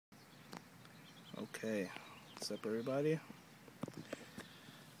Okay, what's up everybody?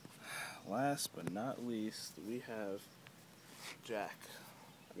 Last but not least, we have Jack.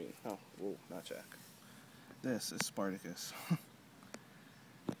 Not Jack. This is Spartacus.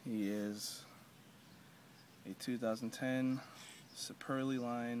 He is a 2010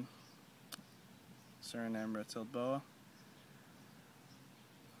 Sipperly-line Suriname red-tailed boa.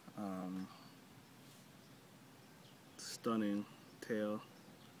 Stunning tail.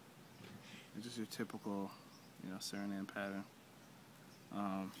 Just your typical, Suriname pattern.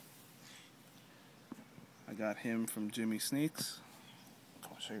 I got him from JimiSnakes.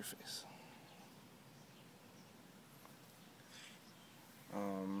 Come on, show your face.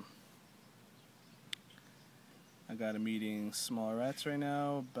 I got him eating small rats right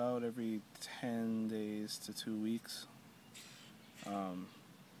now, about every 10 days to 2 weeks. I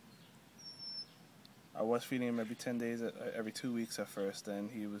was feeding him every 10 days, every 2 weeks at first, then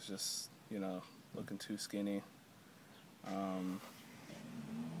he was just, looking too skinny.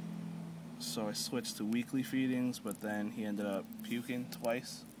 So I switched to weekly feedings, but then he ended up puking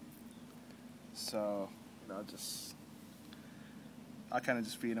twice. So, I kind of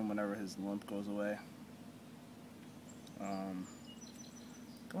just feed him whenever his lump goes away.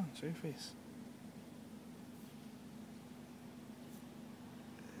 Go on, show your face.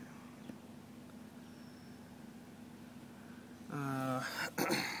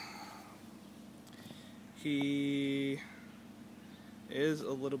 He is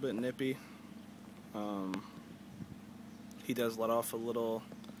a little bit nippy. He does let off a little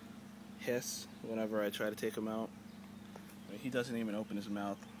hiss whenever I try to take him out. He doesn't even open his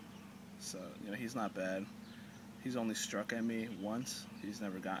mouth, so he's not bad. He's only struck at me once. He's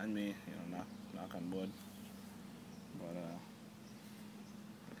never gotten me, knock on wood. But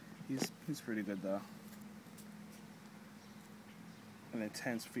he's pretty good though. An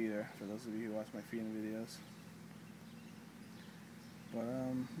intense feeder for those of you who watch my feeding videos.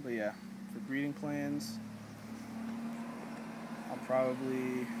 But yeah, for breeding plans, I'm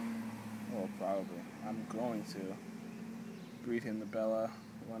going to breed him to Bella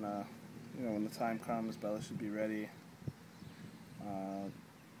when when the time comes. Bella should be ready.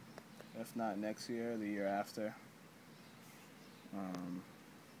 If not next year, the year after.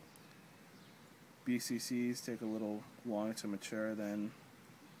 BCCs take a little longer to mature than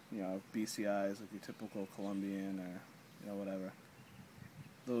BCIs, like your typical Colombian or whatever.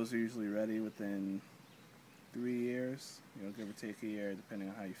 Those are usually ready within 3 years, give or take a year, depending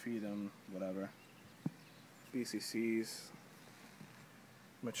on how you feed them, whatever. BCCs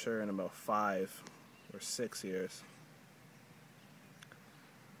mature in about 5 or 6 years.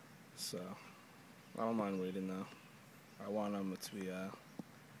 So, I don't mind waiting though. I want them to be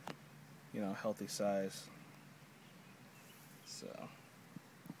healthy size. So,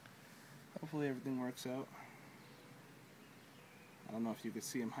 hopefully everything works out. I don't know if you could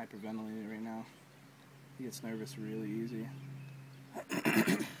see him hyperventilating right now. He gets nervous really easy.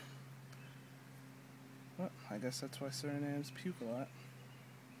 Well, I guess that's why Surinames puke a lot.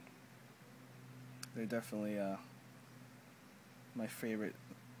 They're definitely my favorite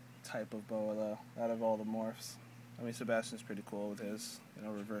type of boa though, out of all the morphs. Sebastian's pretty cool with his,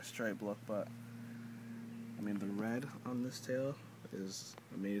 reverse stripe look, but the red on this tail is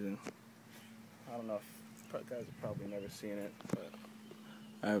amazing. I don't know if guys have probably never seen it, but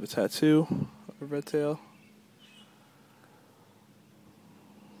I have a tattoo of a red tail.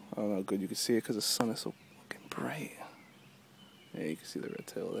 I don't know how good you can see it because the sun is so fucking bright. Yeah, you can see the red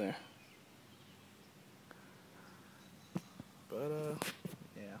tail there. But,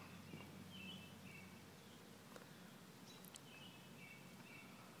 yeah.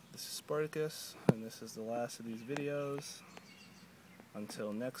 This is Spartacus, and this is the last of these videos.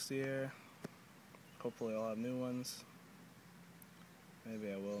 Until next year, hopefully I'll have new ones.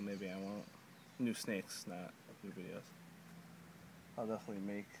 Maybe I will, maybe I won't. New snakes, not new videos. I'll definitely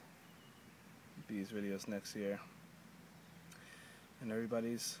make these videos next year. And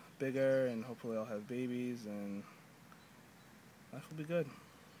everybody's bigger, and hopefully I'll have babies, and life will be good.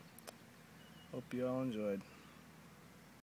 Hope you all enjoyed.